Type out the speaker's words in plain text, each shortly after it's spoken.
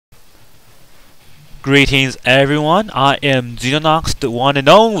Greetings everyone, I am XENONOX, the one and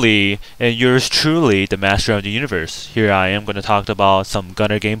only, and yours truly, the master of the universe. Here I am going to talk about some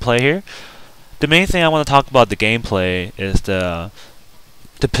gunner gameplay here. The main thing I want to talk about the gameplay is the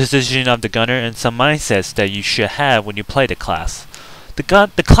position of the gunner and some mindsets that you should have when you play the class. The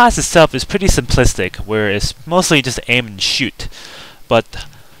class itself is pretty simplistic, where it's mostly just aim and shoot, but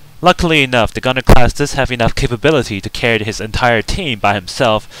luckily enough, the gunner class does have enough capability to carry his entire team by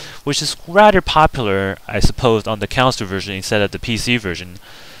himself, which is rather popular, I suppose, on the console version instead of the PC version.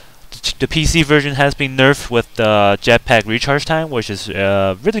 The PC version has been nerfed with the jetpack recharge time, which is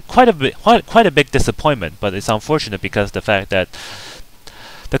really quite a big disappointment. But it's unfortunate because of the fact that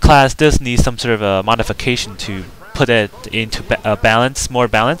the class does need some sort of a modification to put it into more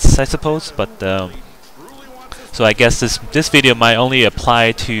balance, I suppose. But so I guess this video might only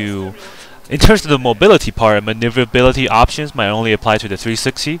apply to, in terms of the mobility part, maneuverability options might only apply to the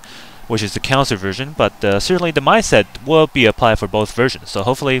 360, which is the console version, but certainly the mindset will be applied for both versions. So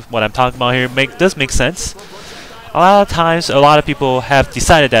hopefully what I'm talking about here does make sense. A lot of times, a lot of people have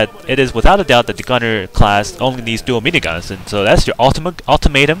decided that it is without a doubt that the gunner class only needs dual miniguns, and so that's your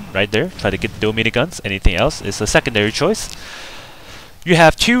ultimatum right there. Try to get dual miniguns. Anything else is a secondary choice. You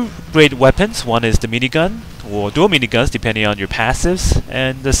have two great weapons. One is the minigun, or dual miniguns depending on your passives,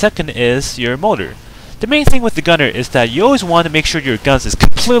 and the second is your motor. The main thing with the gunner is that you always want to make sure your gun is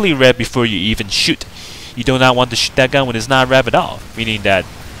completely red before you even shoot. You do not want to shoot that gun when it's not red at all, meaning that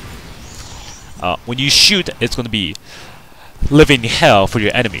when you shoot, it's going to be living hell for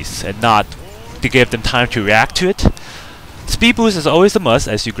your enemies and not to give them time to react to it. Speed boost is always a must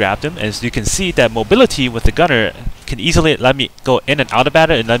as you grab them. As you can see, that mobility with the gunner can easily let me go in and out of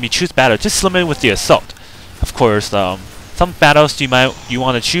battle and let me choose battle, just limited with the assault. Of course, some battles you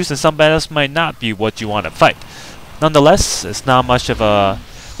want to choose, and some battles might not be what you want to fight. Nonetheless, it's not much of a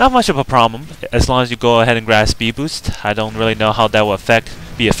problem as long as you go ahead and grab speed boost. I don't really know how that will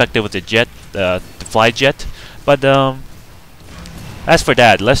be effective with the jet, the fly jet, but as for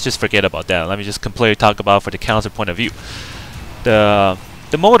that, let's just forget about that. Let me just completely talk about for the counter point of view. The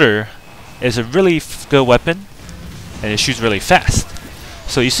motor is a really good weapon, and it shoots really fast.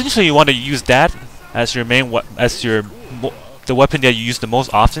 So essentially, you want to use that as your main the weapon that you use the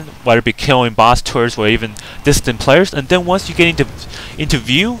most often, whether it be killing boss turrets or even distant players. And then once you get into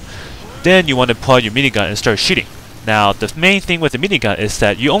view, then you want to pull out your minigun and start shooting. Now, the main thing with the minigun is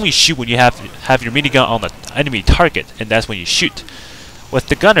that you only shoot when you have your minigun on the enemy target, and that's when you shoot. With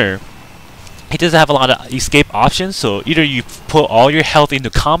the gunner, he doesn't have a lot of escape options, so either you put all your health into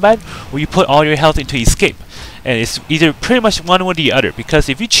combat or you put all your health into escape. And it's either pretty much one or the other, because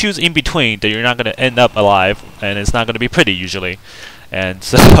if you choose in between, then you're not going to end up alive, and it's not going to be pretty usually. And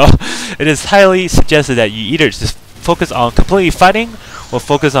so it is highly suggested that you either just focus on completely fighting or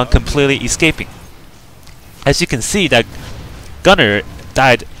focus on completely escaping. As you can see, that gunner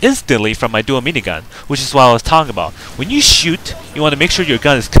died instantly from my dual minigun, which is what I was talking about. When you shoot, you want to make sure your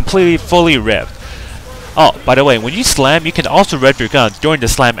gun is completely fully revved. Oh, by the way, when you slam, you can also rev your gun during the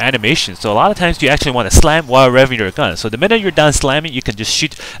slam animation. So a lot of times you actually want to slam while revving your gun. So the minute you're done slamming, you can just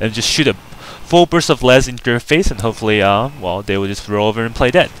shoot a full burst of lead into their face, and hopefully, well, they will just roll over and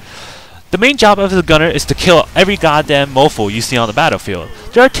play dead. The main job of the gunner is to kill every goddamn mofo you see on the battlefield.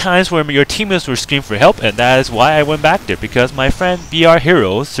 There are times where your teammates will scream for help, and that is why I went back there, because my friend BR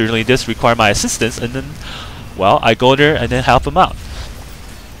Hero certainly does require my assistance, and then, well, I go there and then help him out.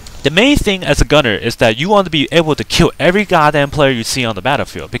 The main thing as a gunner is that you want to be able to kill every goddamn player you see on the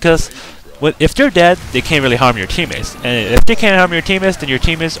battlefield, because if they're dead, they can't really harm your teammates, and if they can't harm your teammates, then your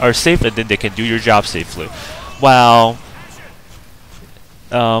teammates are safe, and then they can do your job safely. While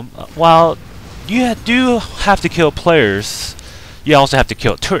you do have to kill players, you also have to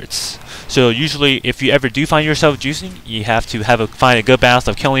kill turrets. So usually, if you ever do find yourself juicing, you have to find a good balance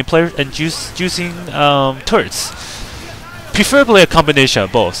of killing players and juicing turrets. Preferably a combination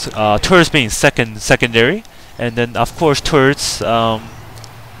of both. Turrets being secondary, and then of course turrets.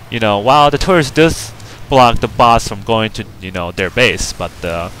 You know, while the turrets does block the boss from going to their base, but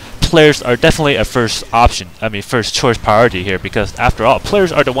players are definitely a first choice priority here, because after all,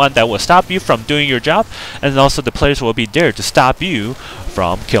 players are the one that will stop you from doing your job, and also the players will be there to stop you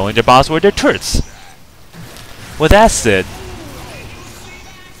from killing their boss with their turrets. With that said,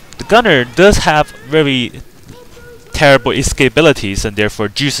 the gunner does have very terrible escapabilities, and therefore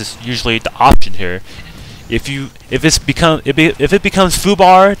juice is usually the option here. If it becomes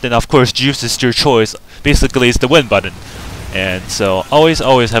foobar, then of course juice is your choice. Basically, it's the win button. and so always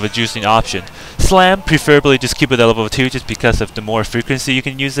have a juicing option. Slam, preferably just keep it at level 2 just because of the more frequency you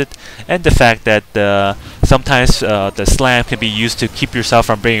can use it, and the fact that sometimes the slam can be used to keep yourself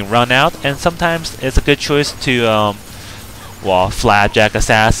from being run out, and sometimes it's a good choice to well, flapjack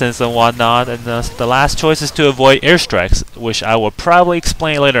assassins and whatnot, and the last choice is to avoid airstrikes, which I will probably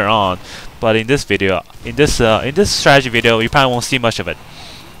explain later on. But in this video, in this strategy video, you probably won't see much of it.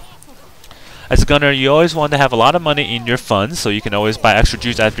 As a gunner, you always want to have a lot of money in your funds, so you can always buy extra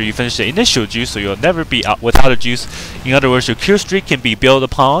juice after you finish the initial juice, so you'll never be out without a juice. In other words, your kill streak can be built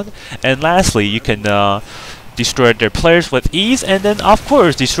upon. And lastly, you can destroy their players with ease, and then of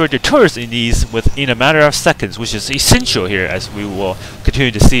course destroy their turrets in ease within a matter of seconds, which is essential here, as we will continue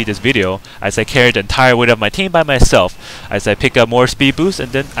to see this video as I carry the entire weight of my team by myself, as I pick up more speed boosts,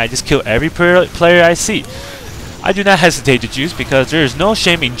 and then I just kill every player I see. I do not hesitate to juice because there is no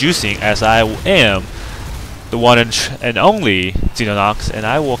shame in juicing, as I am the one and only XENONOX, and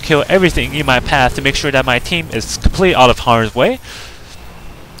I will kill everything in my path to make sure that my team is completely out of harm's way.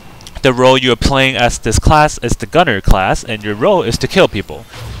 The role you are playing as this class is the gunner class, and your role is to kill people.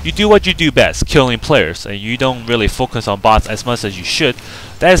 You do what you do best, killing players, and you don't really focus on bots as much as you should.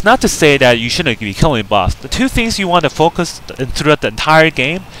 That is not to say that you shouldn't be killing bots. The two things you want to focus throughout the entire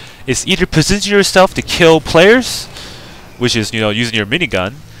game is either position yourself to kill players, which is, using your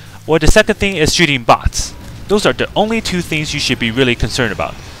minigun, or the second thing is shooting bots. Those are the only two things you should be really concerned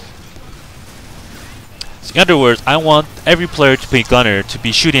about. So in other words, I want every player to be gunner to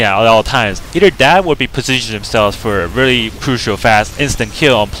be shooting at all times. Either that or be positioning themselves for a really crucial fast instant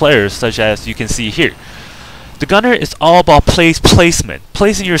kill on players, such as you can see here. The gunner is all about placement,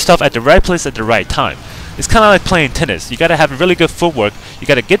 placing yourself at the right place at the right time. It's kind of like playing tennis. You gotta have a really good footwork. You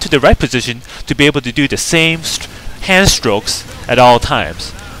gotta get to the right position to be able to do the same hand strokes at all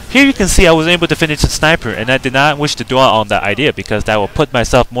times. Here you can see I was able to finish the sniper, and I did not wish to dwell on that idea because that will put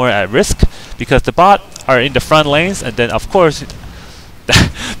myself more at risk, because the bot are in the front lanes, and then of course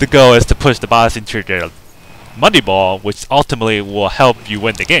the goal is to push the bots into their money ball, which ultimately will help you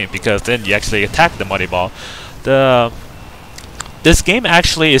win the game, because then you actually attack the money ball. This game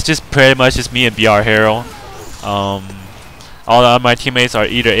actually is just pretty much just me and BR Hero. All of my teammates are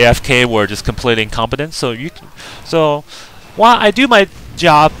either AFK or just completely incompetent. So while I do my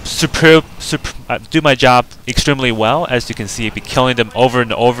job extremely well, as you can see, be killing them over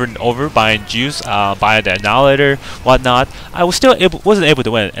and over, buying juice, buying the annihilator, whatnot, I was wasn't able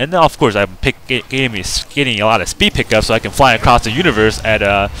to win. And then of course I'm getting a lot of speed pickups, so I can fly across the universe at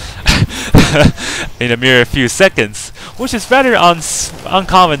in a mere few seconds, which is rather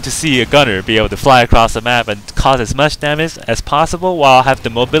uncommon to see a gunner be able to fly across the map and cause as much damage as possible while have the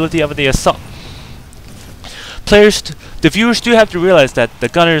mobility of the assault. The viewers do have to realize that the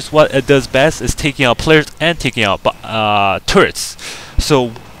gunners, what it does best is taking out players and taking out turrets.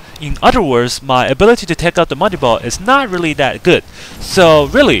 So in other words, my ability to take out the money ball is not really that good. So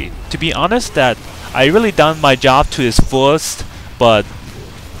really, to be honest, that I really done my job to its fullest, but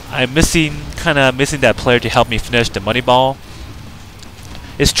I'm kinda missing that player to help me finish the money ball.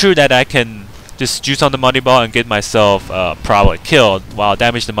 It's true that I can just juice on the money ball and get myself probably killed while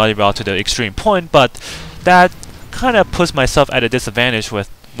damage the money ball to the extreme point, but that kind of puts myself at a disadvantage with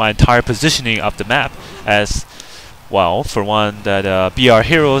my entire positioning of the map, as well, for one, that BR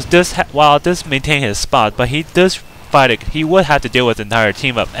Heroes does maintain his spot, but he does he would have to deal with an entire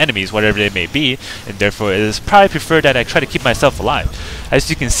team of enemies, whatever they may be, and therefore it is probably preferred that I try to keep myself alive. As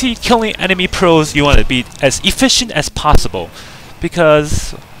you can see, killing enemy pros, you want to be as efficient as possible,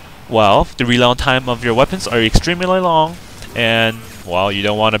 because, well, the reload time of your weapons are extremely long, and, well, you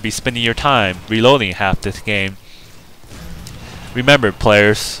don't want to be spending your time reloading half this game. Remember,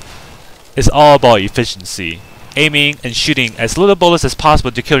 players, it's all about efficiency. Aiming and shooting as little bullets as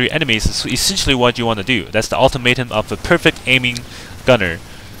possible to kill your enemies is essentially what you want to do. That's the ultimatum of a perfect aiming gunner.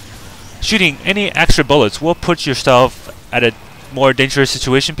 Shooting any extra bullets will put yourself at a more dangerous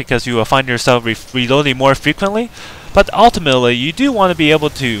situation because you will find yourself reloading more frequently. But ultimately, you do want to be able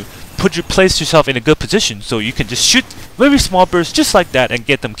to place yourself in a good position so you can just shoot very small bursts just like that and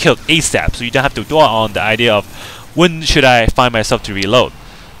get them killed ASAP. So you don't have to dwell on the idea of when should I find myself to reload.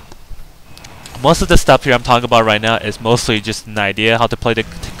 Most of the stuff here I'm talking about right now is mostly just an idea how to play the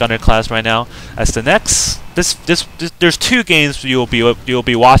gunner class right now. As the next, there's two games you'll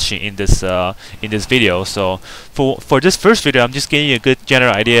be watching in this video. So for this first video, I'm just giving you a good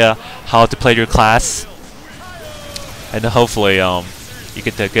general idea how to play your class, and hopefully you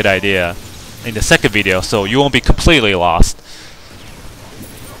get a good idea in the second video, so you won't be completely lost.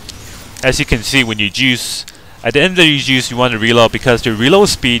 As you can see, when you juice, at the end of your juice, you want to reload because your reload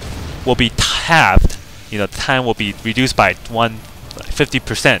speed will be halved the time will be reduced by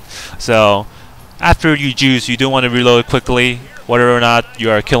 50%. So after you juice, you don't want to reload quickly, whether or not you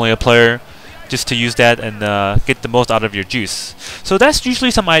are killing a player, just to use that and get the most out of your juice. So that's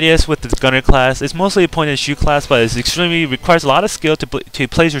usually some ideas with the gunner class. It's mostly a point and shoot class, but it extremely requires a lot of skill to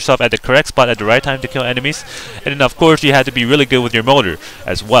place yourself at the correct spot at the right time to kill enemies. And then of course you have to be really good with your motor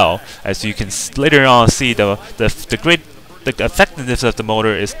as well. As you can later on see, the effectiveness of the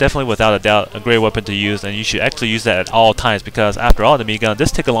motor is definitely without a doubt a great weapon to use, and you should actually use that at all times, because after all, the minigun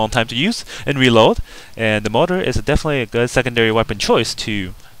does take a long time to use and reload, and the motor is definitely a good secondary weapon choice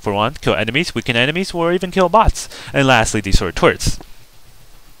to, for one, kill enemies, weaken enemies, or even kill bots. And lastly, these sort of turrets.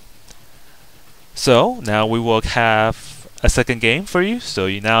 So now we will have a second game for you, so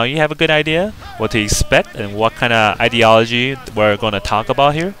now you have a good idea what to expect and what kind of ideology we're going to talk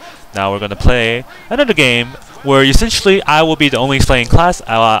about here. Now we're going to play another game where essentially I will be the only slaying class.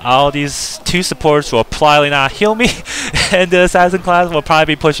 All these two supports will probably not heal me, and the assassin class will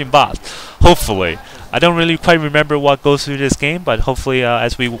probably be pushing bots. Hopefully. I don't really quite remember what goes through this game, but hopefully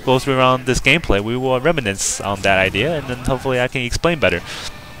as we go through around this gameplay, we will reminisce on that idea, and then hopefully I can explain better.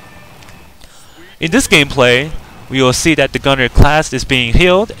 In this gameplay, we will see that the gunner class is being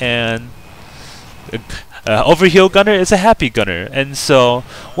healed, and overhealed gunner is a happy gunner. And so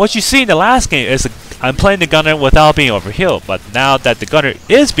what you see in the last game is I'm playing the gunner without being overhealed, but now that the gunner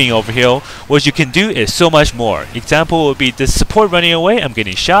is being overhealed, what you can do is so much more. Example would be the support running away, I'm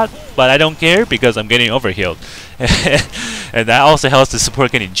getting shot, but I don't care because I'm getting overhealed. And that also helps the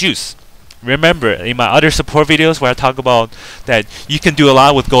support getting juice. Remember, in my other support videos where I talk about that you can do a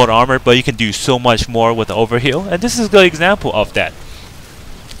lot with gold armor, but you can do so much more with the overheal, and this is a good example of that.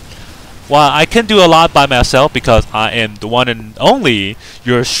 While I can do a lot by myself because I am the one and only,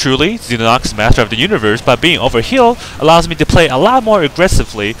 yours truly, XENONOX, Master of the Universe, but being overhealed allows me to play a lot more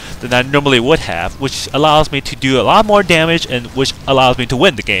aggressively than I normally would have, which allows me to do a lot more damage, and which allows me to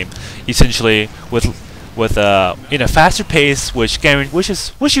win the game, essentially in a faster pace, which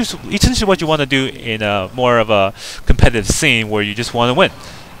is essentially what you want to do in a more of a competitive scene where you just want to win.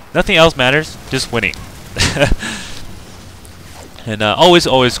 Nothing else matters, just winning. And always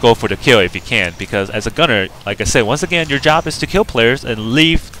go for the kill if you can, because as a gunner, like I said, once again, your job is to kill players and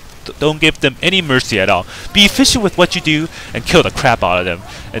don't give them any mercy at all. Be efficient with what you do and kill the crap out of them,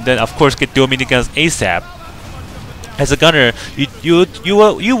 and then of course get dual miniguns ASAP. As a gunner,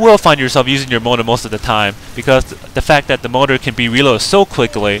 you will find yourself using your motor most of the time, because the fact that the motor can be reloaded so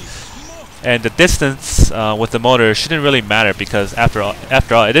quickly, and the distance with the motor shouldn't really matter, because after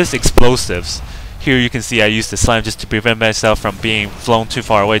all, it is explosives. Here you can see I used the slam just to prevent myself from being flown too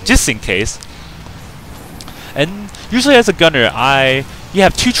far away, just in case. And usually as a gunner, you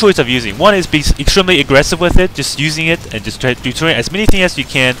have two choices of using. One is be extremely aggressive with it, just using it and just try to do as many things as you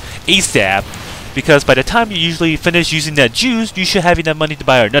can ASAP, because by the time you usually finish using that juice, you should have enough money to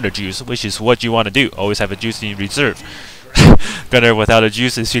buy another juice, which is what you want to do. Always have a juice in reserve. Gunner without a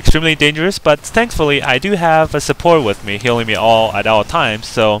juice is extremely dangerous, but thankfully I do have a support with me, healing me at all times,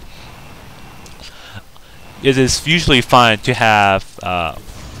 so it is usually fine to have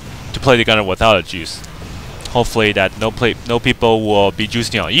to play the gunner without a juice. Hopefully that no people will be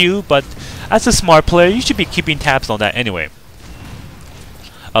juicing on you, but as a smart player, you should be keeping tabs on that anyway.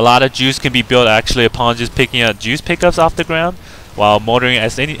 A lot of juice can be built actually upon just picking up juice pickups off the ground, while motoring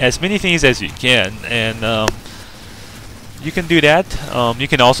as many things as you can, and you can do that. You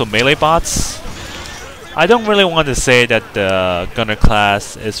can also melee bots. I don't really want to say that the gunner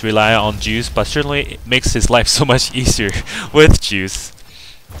class is reliant on juice, but certainly it makes his life so much easier with juice.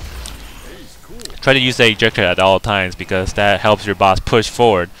 Try to use the ejector at all times, because that helps your boss push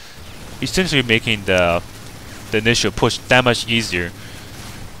forward, essentially making the initial push that much easier.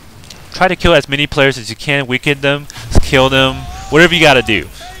 Try to kill as many players as you can, weaken them, kill them, whatever you gotta do.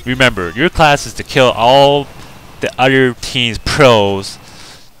 Remember, your class is to kill all the other team's pros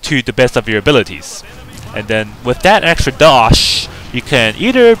to the best of your abilities. And then with that extra dosh, you can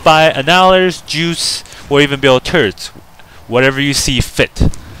either buy annihilers, juice, or even build turrets, whatever you see fit.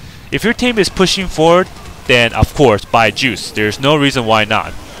 If your team is pushing forward, then of course buy juice. There's no reason why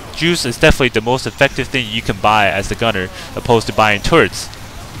not. Juice is definitely the most effective thing you can buy as a gunner, opposed to buying turrets.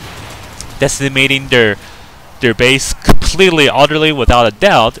 Decimating their base completely, utterly, without a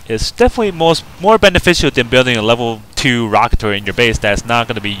doubt, is definitely more beneficial than building a level 2 rocketry in your base that's not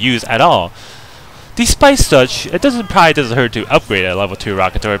going to be used at all. Despite such, it probably doesn't hurt to upgrade a level 2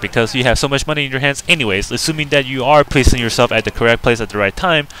 rocketry, because you have so much money in your hands anyways, assuming that you are placing yourself at the correct place at the right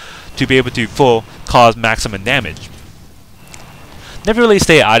time to be able to cause maximum damage. never really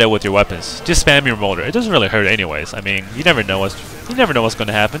stay idle with your weapons. Just spam your motor. It doesn't really hurt anyways. I mean, you never know what's going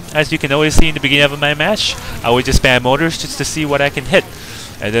to happen. As you can always see in the beginning of my match, I would just spam motors just to see what I can hit.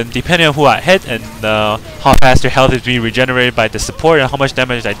 And then depending on who I hit and how fast their health is being regenerated by the support and how much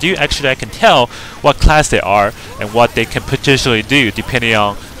damage I do, actually I can tell what class they are and what they can potentially do depending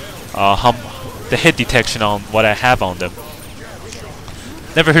on the hit detection on what I have on them.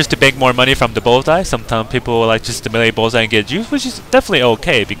 Never hurts to bank more money from the bullseye. Sometimes people like just to melee bullseye and get juice, which is definitely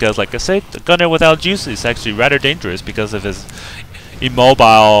okay because, like I said, the gunner without juice is actually rather dangerous because of his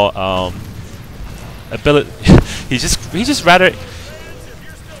immobile ability. he's just rather.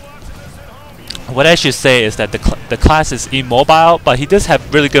 What I should say is that the class is immobile, but he does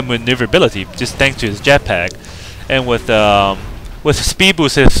have really good maneuverability just thanks to his jetpack, and with speed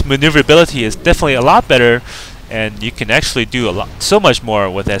boost, his maneuverability is definitely a lot better. And you can actually do so much more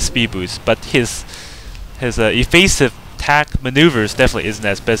with that speed boost. But his evasive attack maneuvers definitely isn't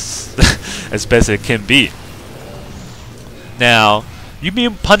as best as it can be. Now, you may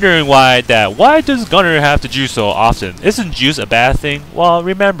be pondering why does Gunner have to juice so often? Isn't juice a bad thing? Well,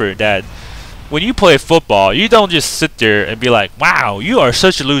 remember that when you play football, you don't just sit there and be like, "Wow, you are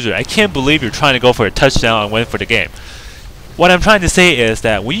such a loser! I can't believe you're trying to go for a touchdown and win for the game." What I'm trying to say is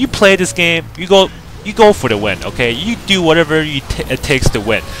that when you play this game, you go for the win, okay? You do whatever it takes to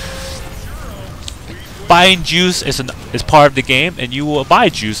win. Buying juice is part of the game, and you will buy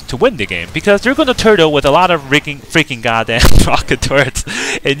juice to win the game because they're gonna turtle with a lot of freaking goddamn rocket turrets,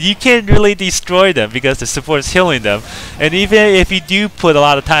 and you can't really destroy them because the support is healing them. And even if you do put a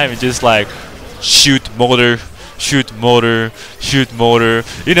lot of time in just like shoot motor,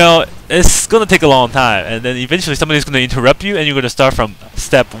 you know, it's gonna take a long time, and then eventually somebody's gonna interrupt you and you're gonna start from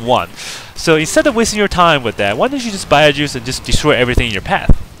step 1. So instead of wasting your time with that, why don't you just buy a juice and just destroy everything in your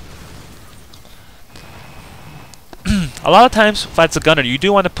path? A lot of times, if it's a gunner, you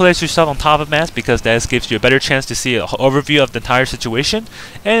do want to place yourself on top of maps because that gives you a better chance to see an overview of the entire situation,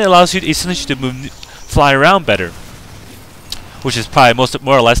 and it allows you to essentially to fly around better, which is probably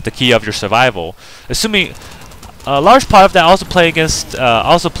more or less the key of your survival. Assuming a large part of that also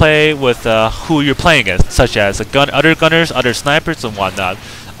play with who you're playing against, such as other gunners, other snipers, and whatnot.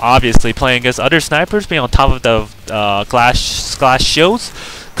 Obviously, playing against other snipers, being on top of the glass shields,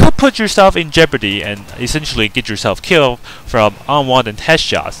 could put yourself in jeopardy and essentially get yourself killed from unwanted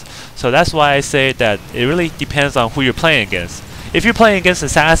headshots. So that's why I say that it really depends on who you're playing against. If you're playing against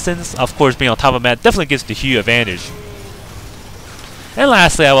assassins, of course, being on top of map definitely gives the huge advantage. And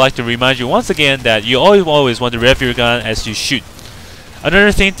lastly, I would like to remind you once again that you always want to rev your gun as you shoot.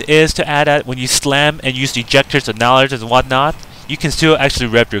 Another thing is to add that when you slam and use ejectors and knowledge and whatnot, you can still actually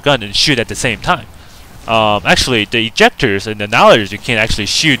rev your gun and shoot at the same time. Actually, the ejectors and the knowledge you can actually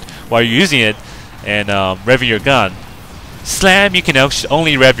shoot while you're using it and revving your gun. Slam, you can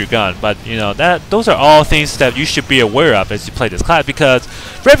only rev your gun, but you know those are all things that you should be aware of as you play this class, because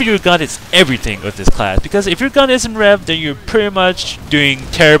revving your gun is everything with this class. Because if your gun isn't revved, then you're pretty much doing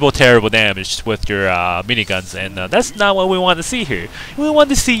terrible damage with your miniguns, and that's not what we want to see here. We want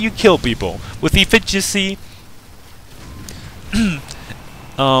to see you kill people with efficiency.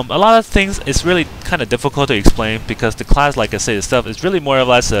 A lot of things is really kind of difficult to explain because the class, like I said itself, is really more or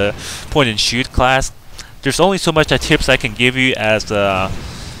less a point and shoot class. There's only so much tips I can give you as a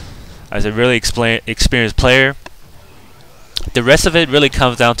really experienced player. The rest of it really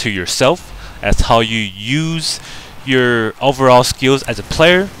comes down to yourself as how you use your overall skills as a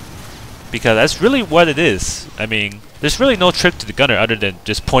player, because that's really what it is. I mean, there's really no trick to the gunner other than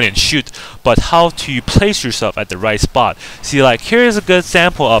just point and shoot, but how to you place yourself at the right spot. See, like here is a good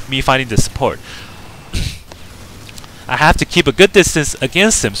sample of me finding the support. I have to keep a good distance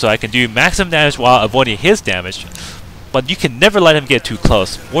against him so I can do maximum damage while avoiding his damage. But you can never let him get too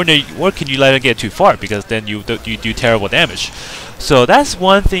close, or can you let him get too far, because then you do terrible damage. So that's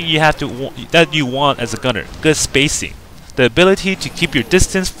one thing you have to that you want as a gunner: good spacing, the ability to keep your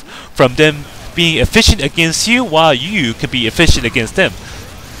distance from them being efficient against you while you can be efficient against them.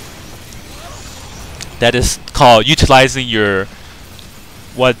 That is called utilizing your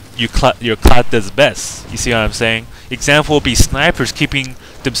class does best. You see what I'm saying? Example would be snipers keeping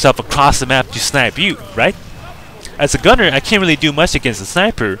themselves across the map to snipe you, right? As a gunner, I can't really do much against a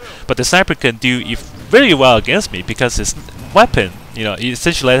sniper, but the sniper can do really well against me because his weapon, you know,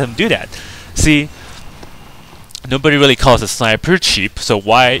 essentially let him do that. See, nobody really calls a sniper cheap, so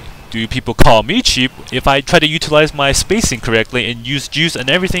why do people call me cheap if I try to utilize my spacing correctly and use juice and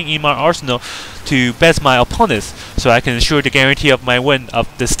everything in my arsenal to best my opponents so I can ensure the guarantee of my win of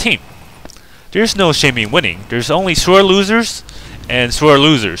this team? There's no shame in winning. There's only sore losers and sore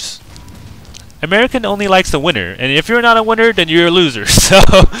losers. American only likes the winner, and if you're not a winner, then you're a loser. So,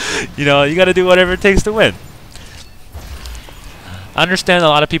 you know, you gotta do whatever it takes to win. I understand a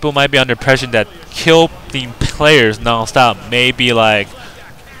lot of people might be under pressure that killing players non-stop may be like,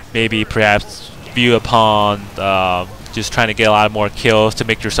 maybe perhaps view upon just trying to get a lot more kills to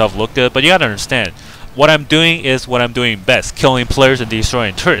make yourself look good, but you gotta understand, what I'm doing is what I'm doing best, killing players and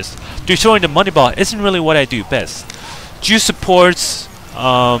destroying turrets. Destroying the money ball isn't really what I do best. Juice supports,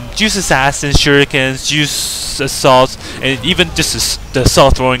 juice assassins, shurikens, juice assaults, and even just the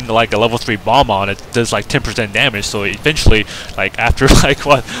assault throwing like a level 3 bomb on it does like 10% damage, so eventually, like after like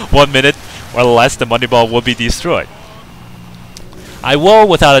what, 1 minute or less, the money ball will be destroyed. I will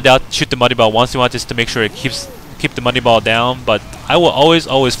without a doubt shoot the money ball once in a while just to make sure it keep the money ball down, but I will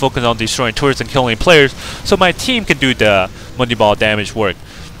always focus on destroying turrets and killing players so my team can do the money ball damage work.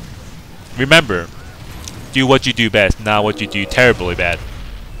 Remember, do what you do best, not what you do terribly bad.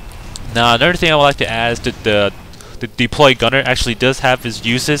 Now another thing I would like to add is that the deploy gunner actually does have its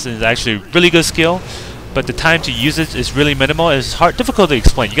uses and is actually a really good skill, but the time to use it is really minimal. It's difficult to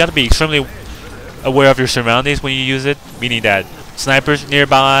explain. You got to be extremely aware of your surroundings when you use it, meaning that snipers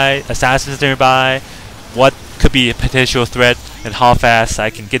nearby, assassins nearby, what could be a potential threat, and how fast I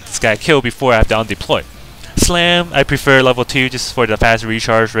can get this guy killed before I have to undeploy. Slam, I prefer level 2 just for the fast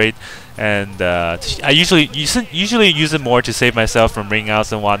recharge rate, and I usually use it more to save myself from ring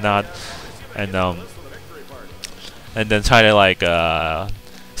outs and whatnot, and then try to like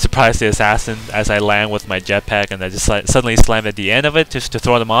surprise the assassin as I land with my jetpack, and I just suddenly slam at the end of it just to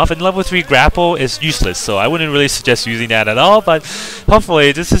throw them off. And level 3 grapple is useless, so I wouldn't really suggest using that at all, but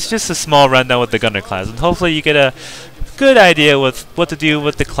hopefully this is just a small rundown with the gunner class, and hopefully you get a good idea with what to do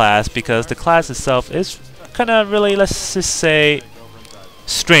with the class, because the class itself is kind of really, let's just say,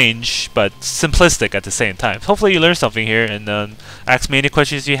 strange but simplistic at the same time. Hopefully you learned something here, and ask me any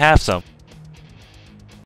questions you have some.